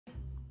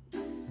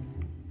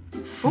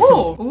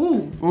Ooh,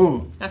 ooh,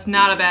 ooh. That's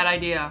not a bad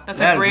idea. That's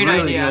a great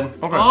really idea.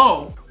 Good. Okay.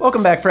 Oh.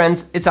 Welcome back,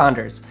 friends. It's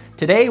Anders.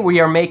 Today we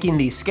are making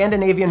the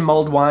Scandinavian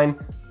mulled wine,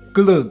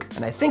 GLÖGG.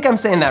 And I think I'm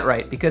saying that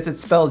right because it's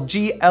spelled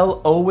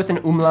G-L-O with an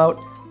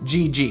umlaut,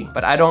 G-G.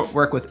 But I don't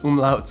work with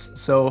umlauts,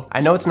 so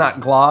I know it's not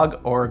glögg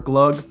or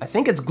glögg. I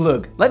think it's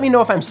GLÖGG. Let me know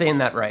if I'm saying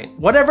that right.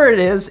 Whatever it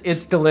is,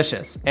 it's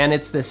delicious. And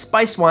it's this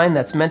spiced wine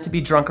that's meant to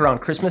be drunk around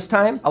Christmas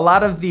time. A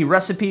lot of the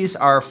recipes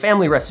are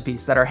family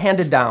recipes that are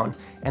handed down,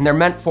 and they're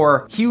meant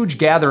for huge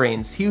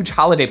gatherings, huge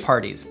holiday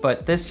parties.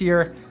 But this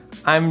year,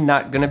 I'm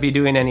not gonna be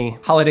doing any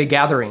holiday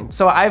gathering.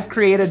 So I've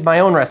created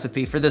my own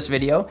recipe for this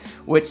video,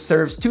 which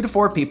serves 2 to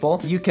 4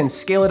 people. You can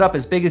scale it up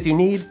as big as you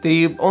need.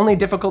 The only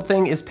difficult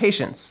thing is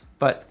patience,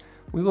 but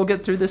we will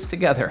get through this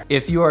together.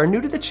 If you are new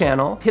to the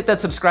channel, hit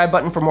that subscribe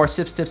button for more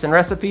sips, tips, and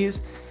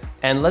recipes,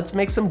 and let's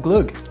make some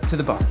GLÖGG to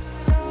the bar.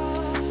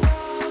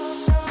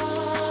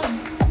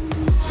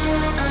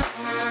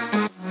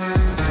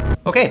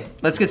 Okay,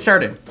 let's get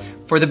started.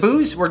 For the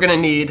booze, we're gonna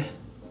need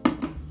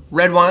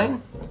red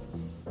wine,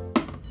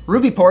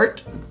 ruby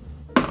port,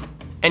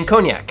 and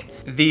cognac.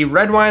 The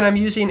red wine I'm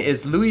using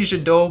is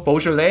Jadot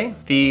Beaujolais.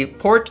 The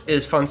port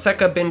is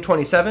Fonseca bin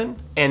 27,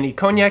 and the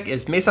cognac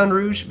is Maison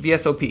Rouge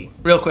VSOP.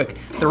 Real quick,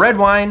 the red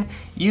wine,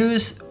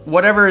 use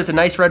whatever is a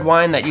nice red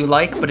wine that you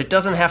like, but it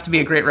doesn't have to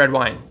be a great red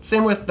wine.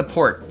 Same with the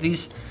port.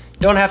 These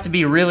don't have to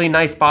be really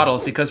nice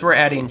bottles because we're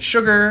adding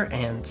sugar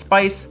and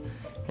spice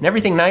and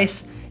everything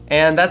nice,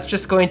 and that's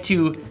just going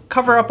to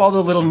cover up all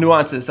the little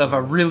nuances of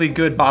a really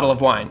good bottle of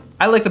wine.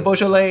 I like the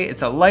Beaujolais.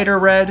 It's a lighter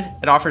red.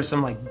 It offers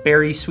some like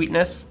berry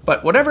sweetness,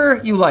 but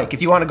whatever you like.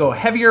 If you want to go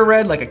heavier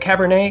red like a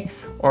Cabernet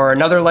or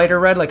another lighter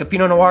red like a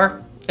Pinot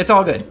Noir, it's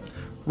all good.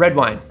 Red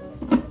wine.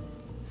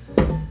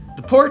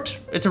 The port,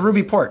 it's a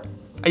ruby port.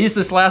 I used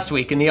this last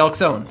week in the Elk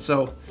Zone,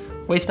 so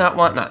waste not,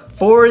 want not.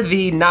 For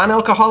the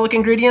non-alcoholic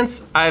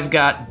ingredients, I've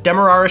got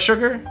Demerara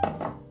sugar.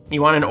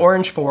 You want an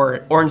orange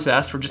for orange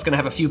zest. We're just gonna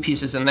have a few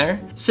pieces in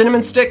there.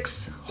 Cinnamon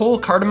sticks, whole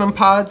cardamom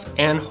pods,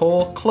 and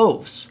whole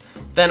cloves.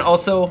 Then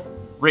also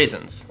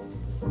raisins.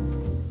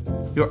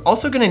 You're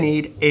also gonna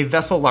need a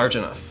vessel large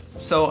enough.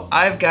 So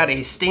I've got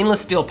a stainless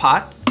steel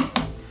pot,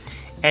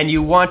 and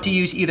you want to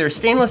use either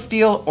stainless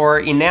steel or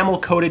enamel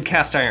coated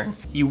cast iron.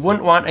 You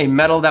wouldn't want a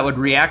metal that would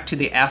react to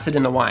the acid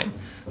in the wine.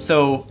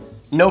 So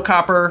no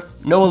copper,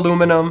 no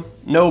aluminum,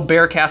 no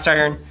bare cast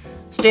iron.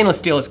 Stainless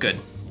steel is good.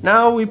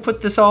 Now we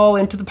put this all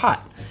into the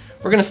pot.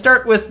 We're gonna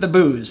start with the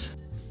booze.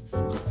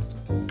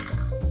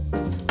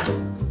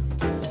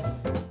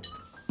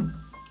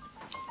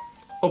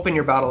 Open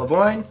your bottle of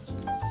wine.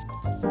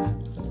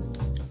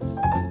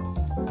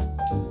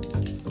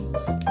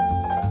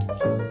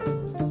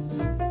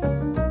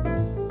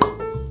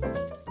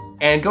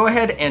 And go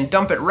ahead and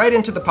dump it right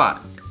into the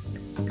pot.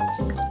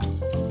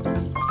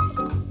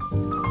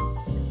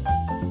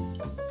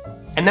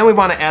 And then we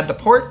wanna add the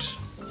port.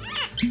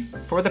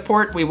 For the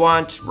port, we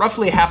want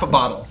roughly half a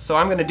bottle, so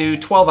I'm gonna do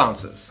 12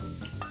 ounces.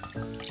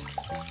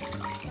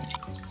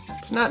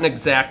 It's not an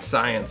exact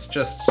science,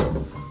 just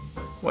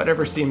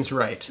whatever seems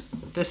right.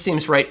 This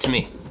seems right to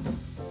me.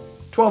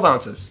 12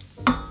 ounces.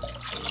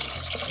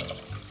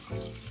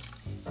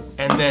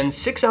 And then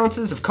 6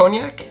 ounces of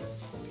cognac,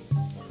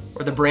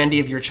 or the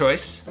brandy of your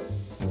choice.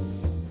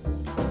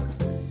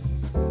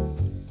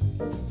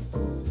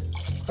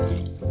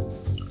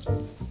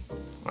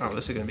 Wow,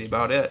 this is gonna be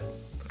about it.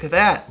 Look at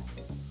that.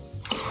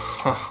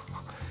 Oh,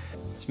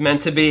 it's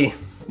meant to be.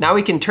 Now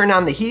we can turn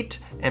on the heat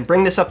and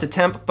bring this up to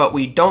temp, but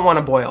we don't want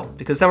to boil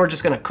because then we're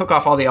just gonna cook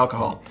off all the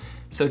alcohol.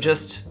 So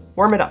just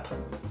warm it up.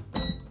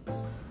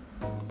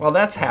 While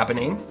that's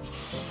happening,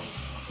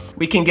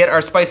 we can get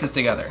our spices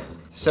together.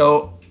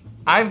 So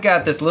I've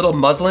got this little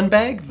muslin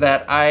bag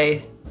that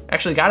I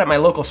actually got at my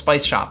local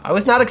spice shop. I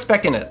was not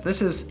expecting it.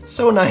 This is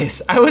so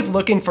nice. I was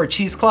looking for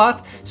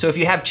cheesecloth, so if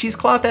you have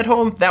cheesecloth at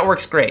home, that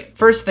works great.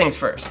 First things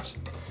first.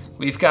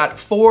 We've got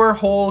 4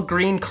 whole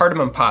green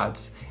cardamom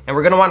pods, and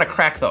we're gonna wanna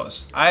crack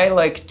those. I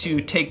like to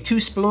take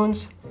 2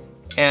 spoons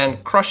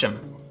and crush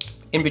them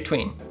in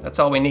between. That's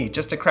all we need,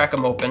 just to crack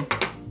them open.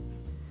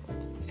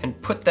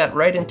 And put that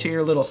right into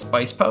your little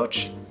spice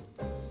pouch.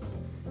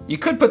 You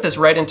could put this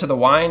right into the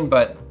wine,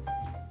 but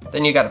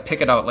then you gotta pick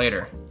it out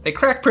later. They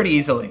crack pretty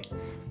easily.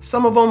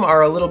 Some of them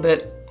are a little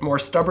bit more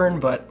stubborn,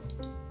 but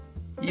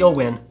you'll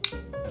win.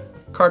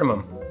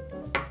 Cardamom,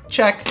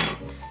 check.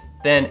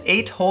 Then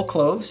 8 whole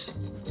cloves.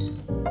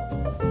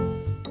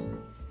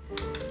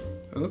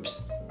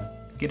 Oops,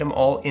 get them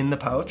all in the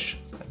pouch,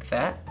 like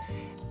that.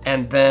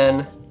 And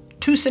then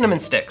 2 cinnamon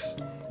sticks.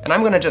 And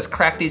I'm gonna just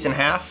crack these in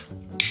half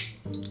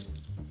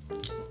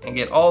and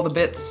get all the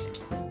bits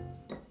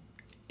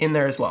in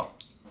there as well.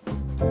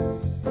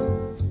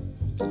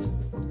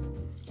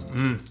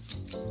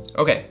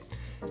 Okay,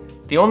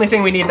 the only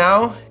thing we need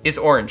now is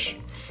orange.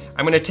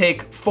 I'm gonna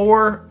take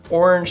 4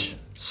 orange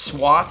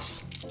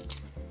swaths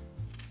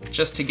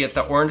just to get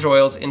the orange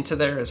oils into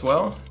there as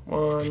well.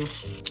 1,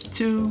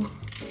 2,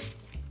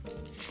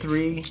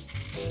 3,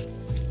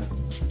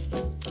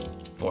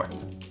 4.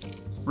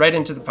 Right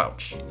into the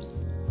pouch.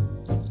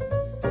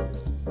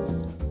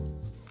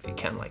 If you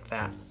can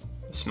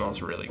It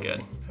smells really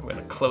good. I'm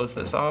gonna close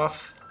this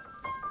off.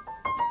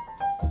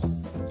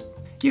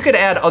 You could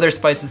add other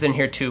spices in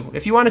here too.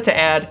 If you wanted to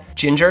add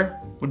ginger,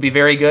 would be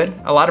very good.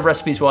 A lot of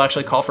recipes will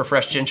actually call for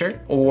fresh ginger,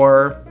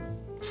 or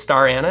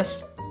star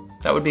anise.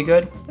 That would be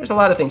good. There's a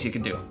lot of things you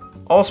could do.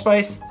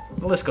 Allspice,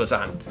 the list goes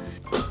on.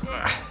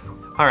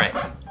 All right,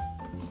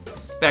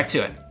 back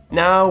to it.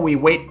 Now we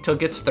wait till it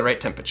gets to the right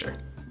temperature.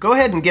 Go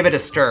ahead and give it a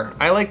stir.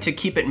 I like to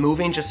keep it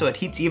moving just so it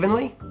heats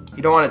evenly.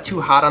 You don't want it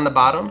too hot on the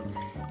bottom,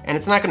 and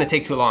it's not gonna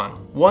take too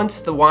long. Once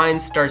the wine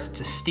starts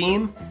to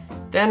steam,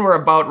 then we're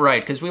about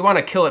right, because we want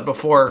to kill it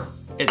before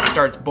it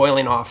starts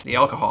boiling off the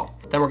alcohol.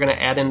 Then we're going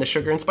to add in the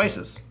sugar and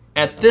spices.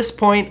 At this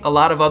point, a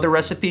lot of other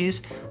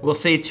recipes will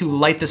say to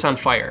light this on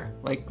fire,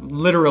 like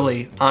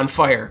literally on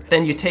fire.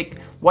 Then you take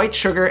white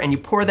sugar and you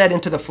pour that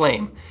into the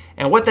flame.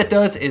 And what that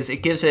does is it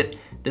gives it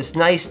this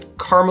nice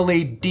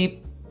caramely,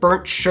 deep,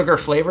 burnt sugar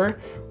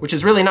flavor, which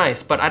is really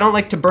nice, but I don't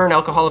like to burn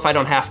alcohol if I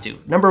don't have to.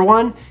 Number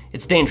one,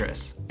 it's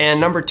dangerous. And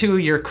number two,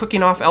 you're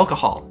cooking off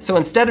alcohol. So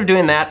instead of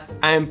doing that,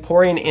 I'm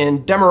pouring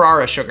in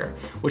Demerara sugar,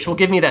 which will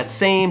give me that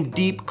same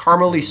deep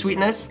caramely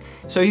sweetness.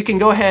 So you can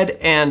go ahead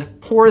and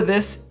pour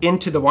this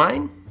into the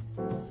wine.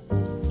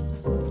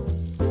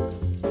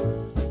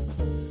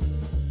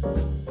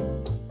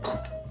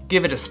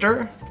 Give it a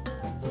stir.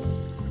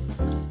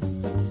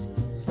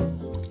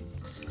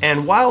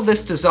 And while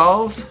this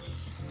dissolves,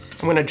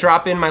 I'm gonna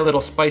drop in my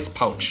little spice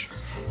pouch.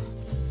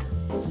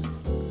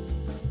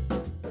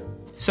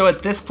 So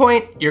at this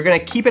point, you're gonna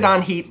keep it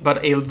on heat,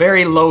 but a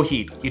very low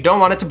heat. You don't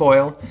want it to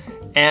boil,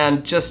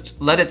 and just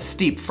let it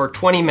steep for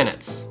 20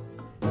 minutes.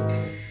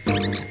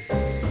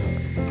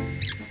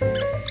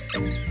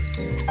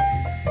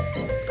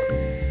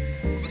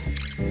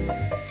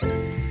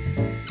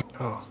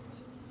 Oh,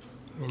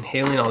 I'm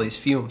inhaling all these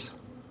fumes.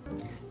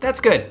 That's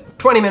good,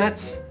 20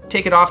 minutes,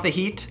 take it off the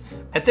heat.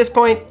 At this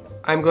point,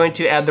 I'm going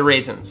to add the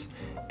raisins.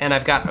 And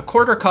I've got a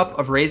 1/4 cup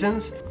of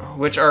raisins,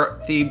 which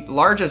are the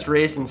largest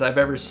raisins I've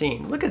ever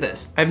seen. Look at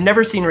this. I've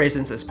never seen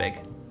raisins this big.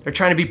 They're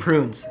trying to be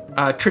prunes.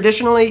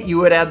 Traditionally, you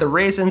would add the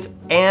raisins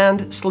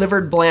and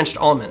slivered blanched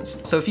almonds.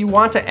 So if you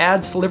want to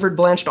add slivered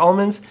blanched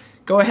almonds,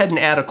 go ahead and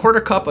add a 1/4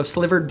 cup of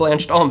slivered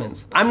blanched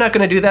almonds. I'm not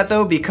gonna do that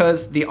though,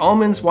 because the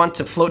almonds want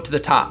to float to the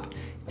top.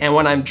 And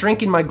when I'm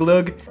drinking my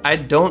glögg, I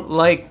don't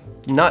like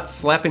nuts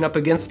slapping up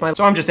against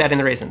so I'm just adding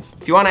the raisins.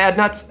 If you want to add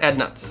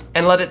nuts,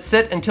 and let it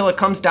sit until it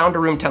comes down to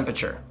room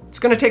temperature. It's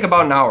gonna take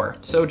about an hour,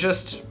 so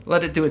just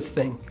let it do its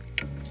thing.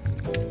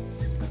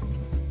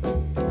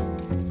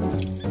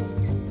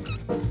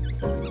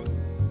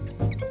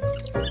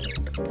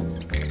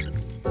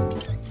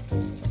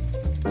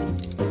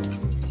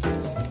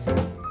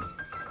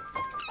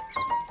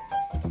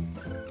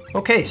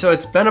 Okay, so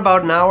it's been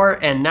about an hour,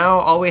 and now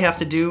all we have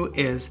to do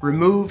is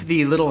remove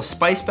the little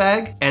spice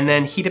bag and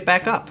then heat it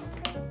back up.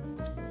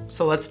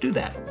 So let's do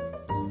that.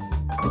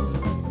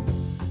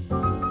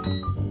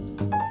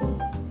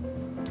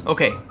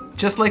 Okay,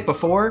 just like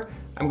before,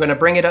 I'm gonna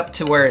bring it up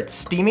to where it's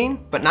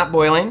steaming, but not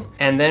boiling,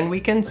 and then we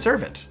can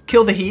serve it.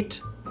 Kill the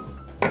heat.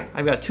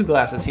 I've got 2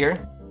 glasses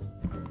here.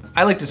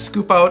 I like to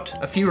scoop out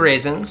a few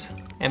raisins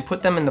and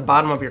put them in the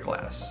bottom of your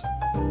glass.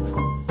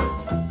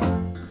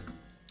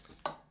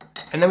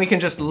 And then we can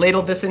just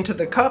ladle this into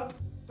the cup.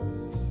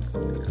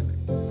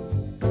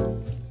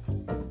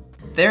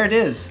 There it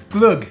is,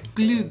 glögg.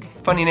 Glögg.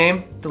 Funny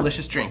name,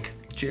 delicious drink.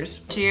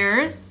 Cheers.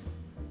 Cheers.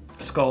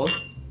 Skål.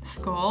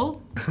 Skål.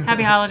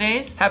 Happy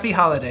holidays. Happy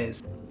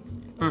holidays.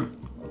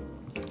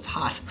 It's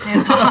hot.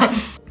 It's hot.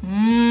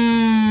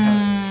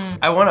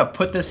 I want to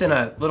put this in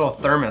a little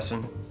thermos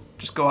and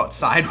just go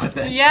outside with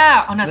it.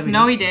 Yeah, on a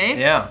snowy day.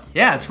 Yeah.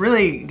 Yeah,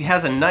 it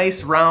has a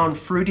nice round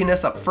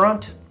fruitiness up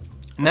front.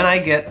 And then I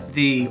get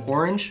the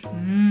orange,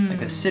 like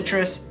the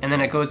citrus, and then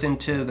it goes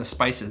into the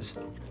spices.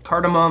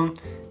 Cardamom,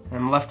 and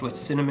I'm left with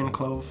cinnamon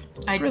clove.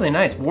 It's really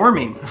nice,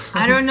 warming.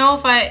 I don't know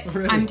if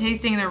I'm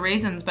tasting the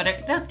raisins, but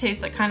it does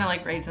taste like kind of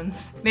like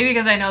raisins. Maybe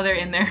because I know they're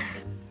in there.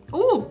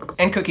 Ooh.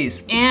 And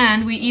cookies.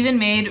 And we even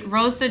made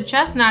roasted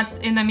chestnuts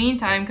in the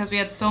meantime because we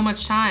had so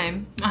much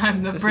time.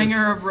 I'm the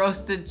bringer of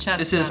roasted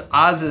chestnuts. This is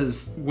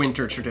Oz's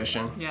winter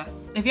tradition.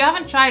 Yes. If you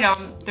haven't tried them,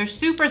 they're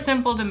super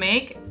simple to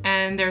make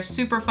and they're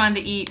super fun to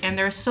eat and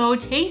they're so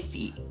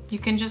tasty. You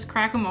can just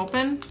crack them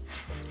open.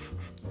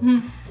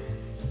 Oh,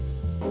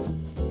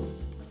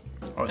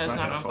 it's That's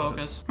not gonna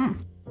focus.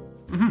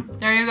 Mm-hmm.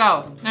 There you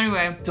go.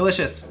 Anyway.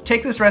 Delicious.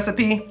 Take this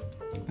recipe,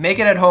 make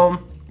it at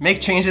home, make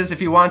changes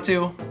if you want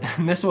to,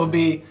 and this will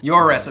be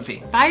your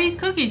recipe. Buy these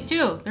cookies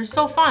too. They're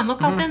so fun.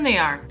 Look how thin they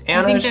are.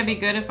 I think that'd be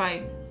good if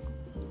I...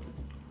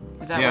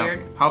 Is that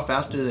weird? How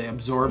fast do they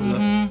absorb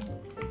the...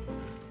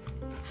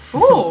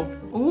 Ooh.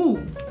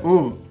 Ooh.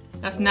 Ooh.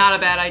 That's not a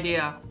bad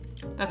idea.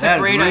 That's a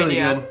great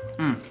really idea.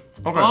 Good.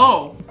 Okay.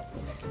 Oh.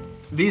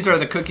 These are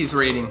the cookies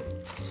we're eating.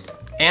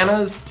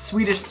 Anna's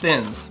Swedish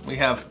Thins. We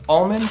have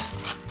almond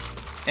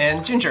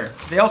and ginger.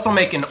 They also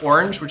make an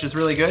orange, which is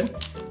really good,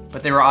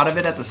 but they were out of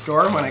it at the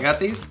store when I got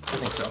these. I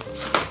think so.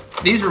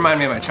 These remind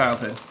me of my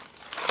childhood.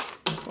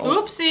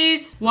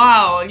 Oopsies.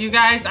 Wow, you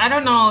guys, I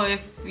don't know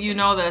if you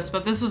know this,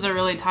 but this was a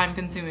really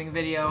time-consuming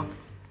video.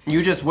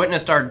 You just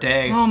witnessed our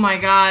day. Oh my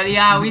god,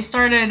 yeah, we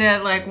started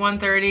at like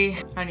 1:30.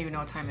 I don't even know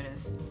what time it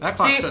is. That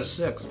clock says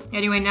 6.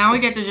 Anyway, now we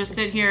get to just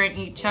sit here and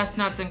eat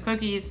chestnuts and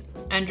cookies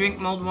and drink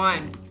mulled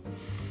wine.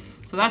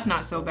 So that's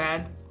not so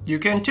bad. You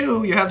can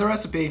too, you have the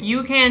recipe.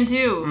 You can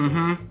too.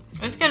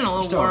 Mm-hmm. It's getting a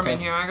little warm okay. in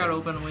here. I gotta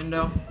open a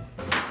window.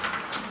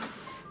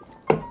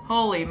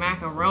 Holy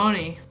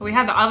macaroni. We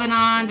had the oven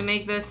on to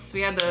make this.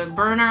 We had the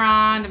burner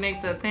on to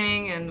make the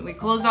thing, and we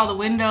closed all the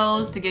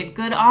windows to get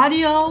good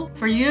audio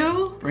for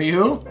you. For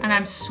you? And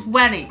I'm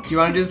sweating. Do you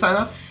want to do the sign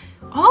off?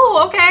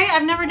 Oh, okay.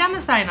 I've never done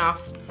the sign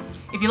off.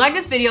 If you like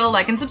this video,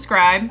 like and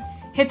subscribe.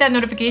 Hit that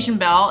notification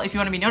bell if you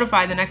want to be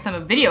notified the next time a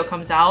video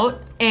comes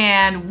out.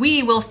 And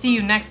we will see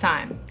you next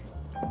time.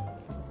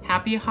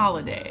 Happy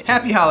holidays.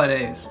 Happy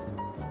holidays.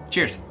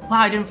 Cheers. Wow,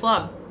 I didn't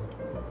flub.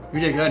 You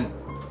did good.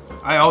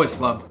 I always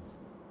flub.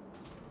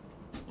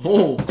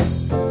 Oh.